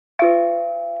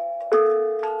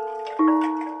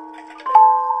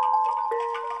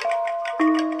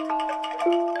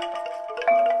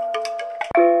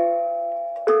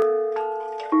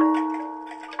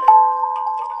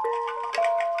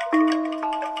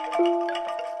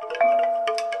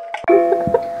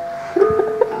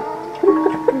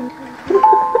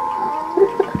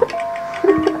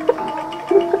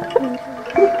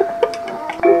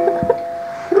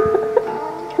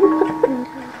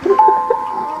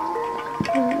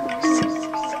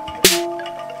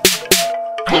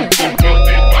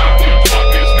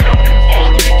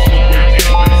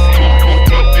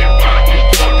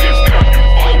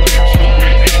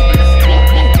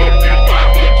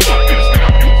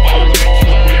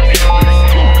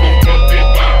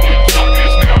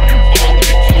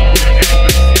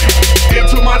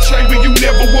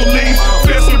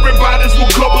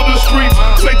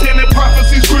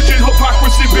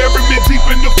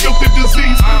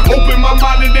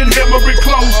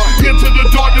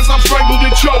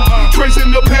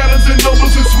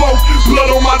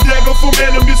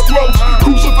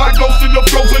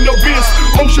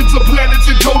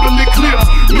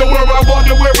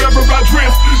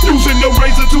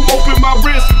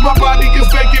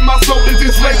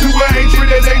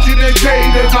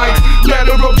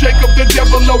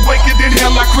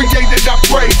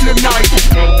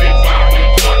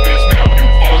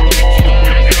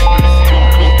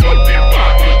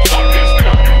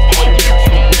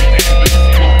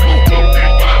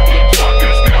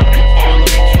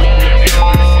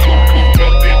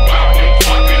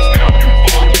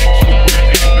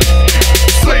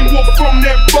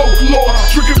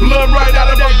blood right out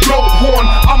of that goat horn.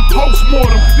 I'm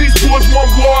post-mortem, these boys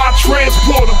want war, I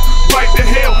transport them. Right to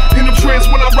hell, in the trance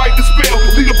when I write the spell.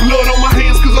 Leave the blood on my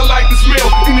hands cause I like the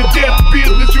smell. In the death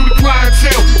business, you the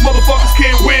clientele. Motherfuckers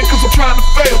can't win cause I'm trying to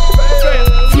fail.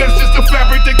 Flesh is the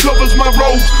fabric that covers my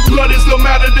robes. Blood is the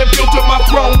matter that built up my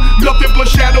throne. Nothing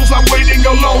but shadows, I'm waiting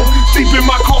alone. Deep in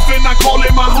my coffin, I call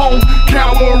it my home.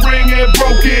 Cowering and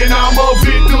broken, I'm a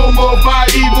victim of my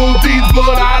evil deeds.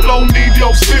 But I don't need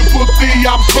your sympathy,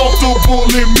 I'm comfortable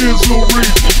in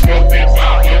misery. Nothing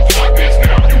about your darkness,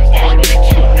 now you fall into it.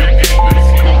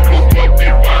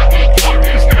 Nothing about the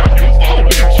darkness, now you fall into it.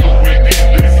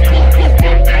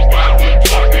 Nothing about the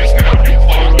darkness, now you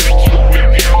fall into it. Nothing about the darkness, now you fall into it.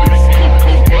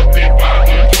 Nothing about the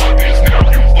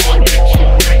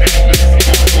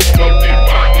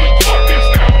darkness, now you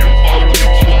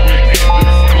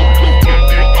fall into it. Nothing about the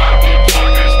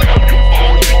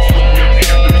darkness,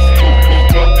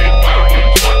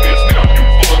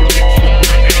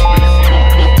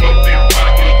 now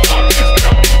you fall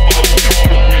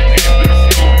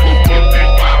into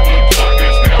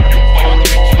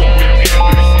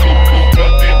it. Nothing about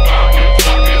the darkness, now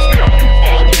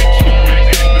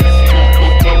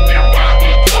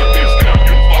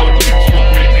you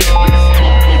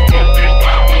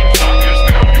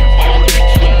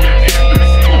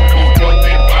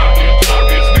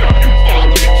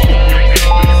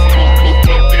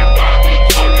fall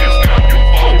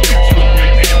into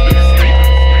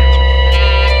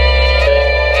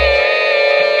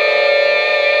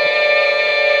it.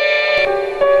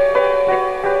 Nothing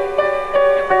about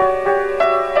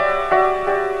the darkness, now you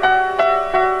fall into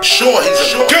Sure, he's a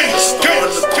gangster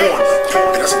in the corner,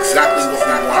 and that's exactly what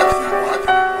we want.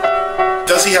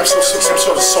 Does he have some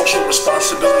sort of social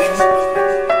responsibility?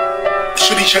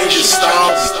 Should he change his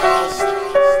style?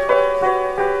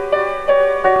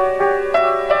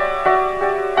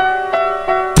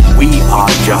 We are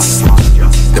just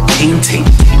the painting,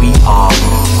 we are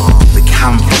the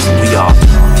canvas, we are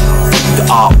the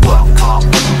artwork.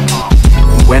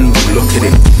 When we look at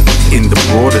it in the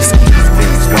broader scheme of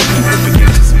things, when people begin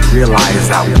to realize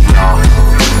that we are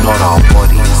not our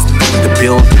bodies, the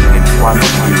building in front of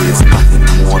you is nothing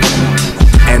more than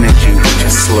energy which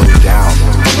has slowed down.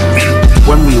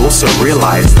 When we also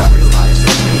realize that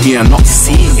we are not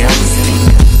seeing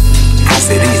everything as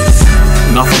it is,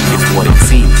 nothing is what it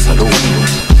seems at all.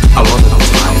 A lot of the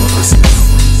time this is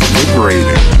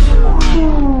liberating.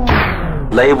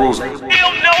 Labels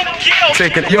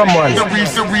taking your money. The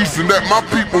reason that my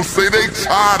people say they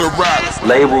tired of raps.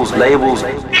 Labels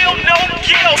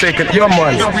taking your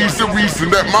money. The reason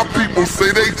that my people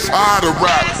say they tired of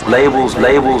raps. Labels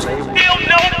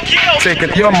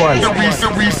taking your money. The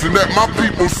reason that my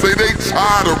people say they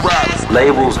tired of raps.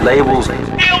 Labels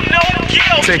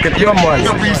taking your money.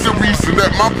 The reason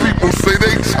that my people say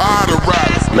they tired of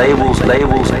raps. Labels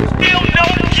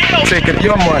taking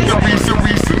your money. The reason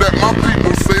that my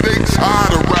people say they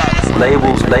tired of raps.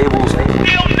 Labels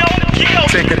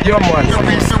taking your money. The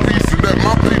reason that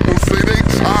my people say they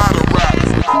tired of raps.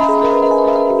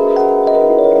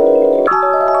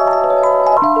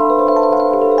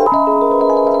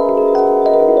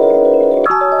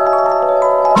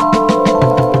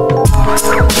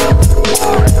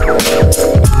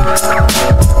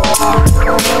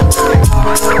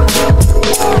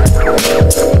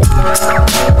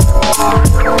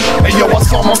 Hey yo, I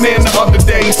saw my man the other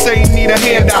day, say he need a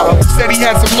handout. Said he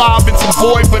had some live and some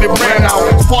boy, but it ran out.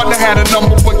 His partner had a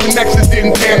number, but connections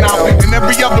didn't pan out. And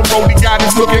every other road he got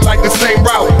is looking like the same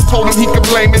route. Told him he could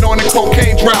blame it on the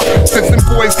cocaine drought. Since them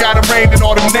boys got arraigned and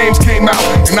all them names came out.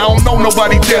 And I don't know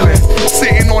nobody dealing.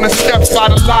 Sitting on the steps by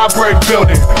the library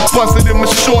building. Busted him a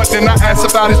short, then I asked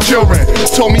about his children.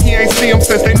 Told me he ain't see him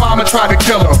since they mama tried to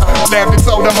kill him. Laughed and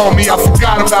told the homie I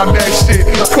forgot about that shit.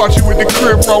 Caught you with the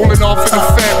crib rolling off in the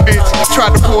fat bitch.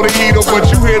 Tried to pull the heater, but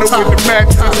you hit her with the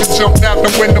mattress and jumped out the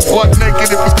window butt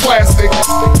naked. It was classic.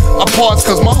 I paused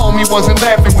cause my homie wasn't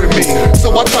laughing with me,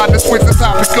 so I tried to switch the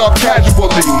topic up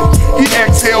casually. He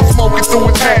exhaled, smoking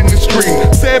through his hat in the street.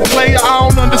 Said, player, I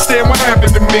don't understand what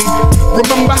happened to me.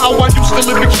 Remember how I used to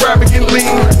live extravagantly?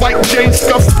 White Jane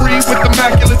scuffed free with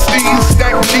immaculate steeds.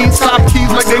 Stacked jeans, top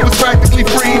keys like they was practically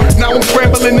free. Now I'm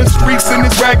scrambling the streets in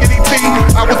this raggedy tee.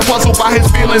 I was puzzled by his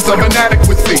feelings of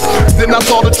inadequacy. Then I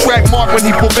saw the track mark when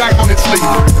he pulled back on his sleeve.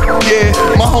 Yeah,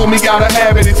 my homie got a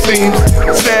habit it seems.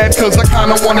 Sad cause I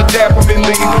kinda wanna dap him and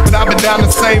leave, but I've been down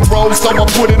the same road so I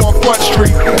put it on Front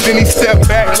Street. Then he stepped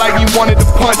back like he wanted to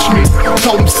punch me.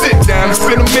 Told him sit down, it's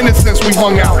been a minute since we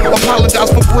hung out.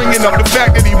 Apologize for bringing up the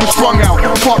fact that he was strung out.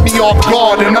 Caught me off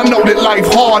guard, and I know that life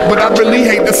hard, but I really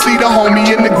hate to see the homie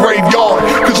in the graveyard.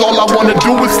 Cause all I wanna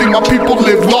do is see my people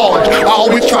live large. I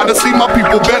always try to see my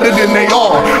people better than they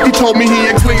are. He told me he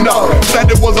had cleaned up,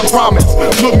 said it was a promise.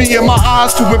 Looked me in my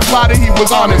eyes to imply that he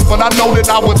was honest, but I know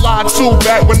that I would lie too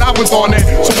back when I was on it.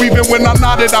 So even when I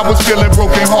nodded, I was feeling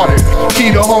broken hearted.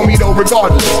 He the homie though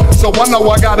regardless, so I know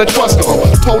I gotta trust him.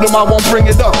 Told him I won't bring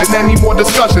it up in any more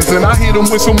discussions, and I hit him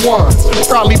with some ones,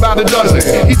 probably about a dozen.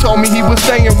 He told me he was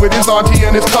staying with his auntie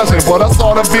and his cousin, but I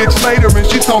saw the bitch later and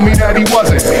she told me that he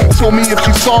wasn't. Told me if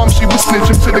she saw him, she would snitch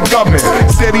him to the government.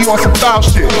 Said he on some foul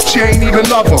shit, she ain't even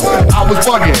love him. I was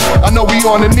bugging, I know he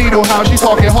on the needle, how she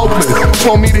talking hopeless.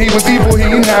 Told me that he was evil, he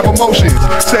didn't have emotions.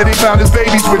 Said he found his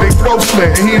babies with their throat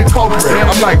slit and he the culprit.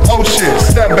 I'm like, oh shit,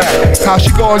 step back. How she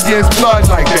go against blood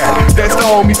like that? That's the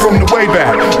homie from the way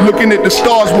back. Looking at the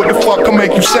stars, what the fuck can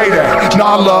make you say that?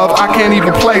 Nah love, I can't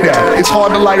even play that. It's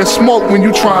hard to light a smoke when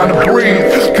you trying to breathe.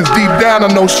 Cause deep down I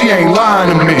know she ain't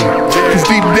lying to me. Cause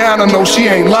deep down I know she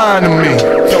ain't lying to me.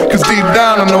 Cause deep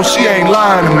down I know she ain't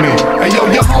lying to me. Hey yo,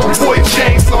 your homeboy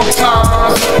change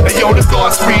sometimes. Hey yo, the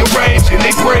thoughts rearrange in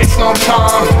they brain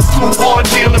sometimes. It's too hard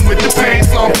dealing with the pain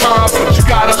sometimes, but you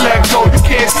gotta let go, you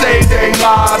can't save their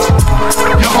lives.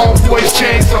 Your homeboys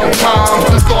change sometimes.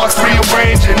 The thoughts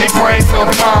rearrange in they brain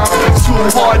sometimes. It's too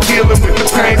hard dealing with the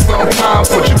pain sometimes,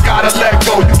 but you gotta let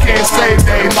go, you can't save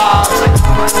their lives.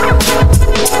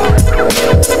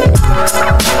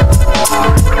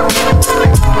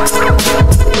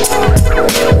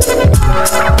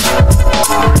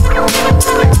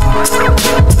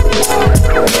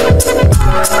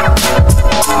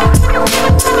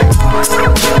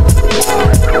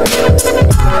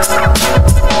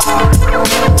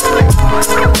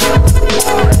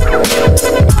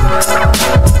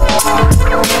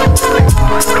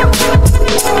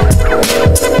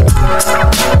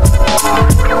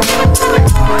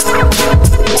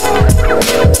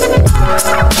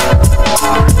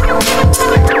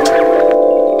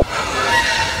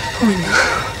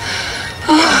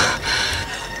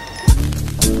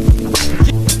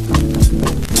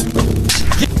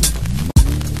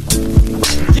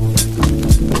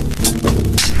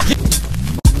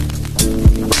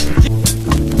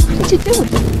 What you doing?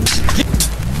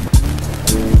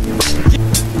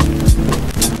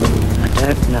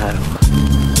 I don't know.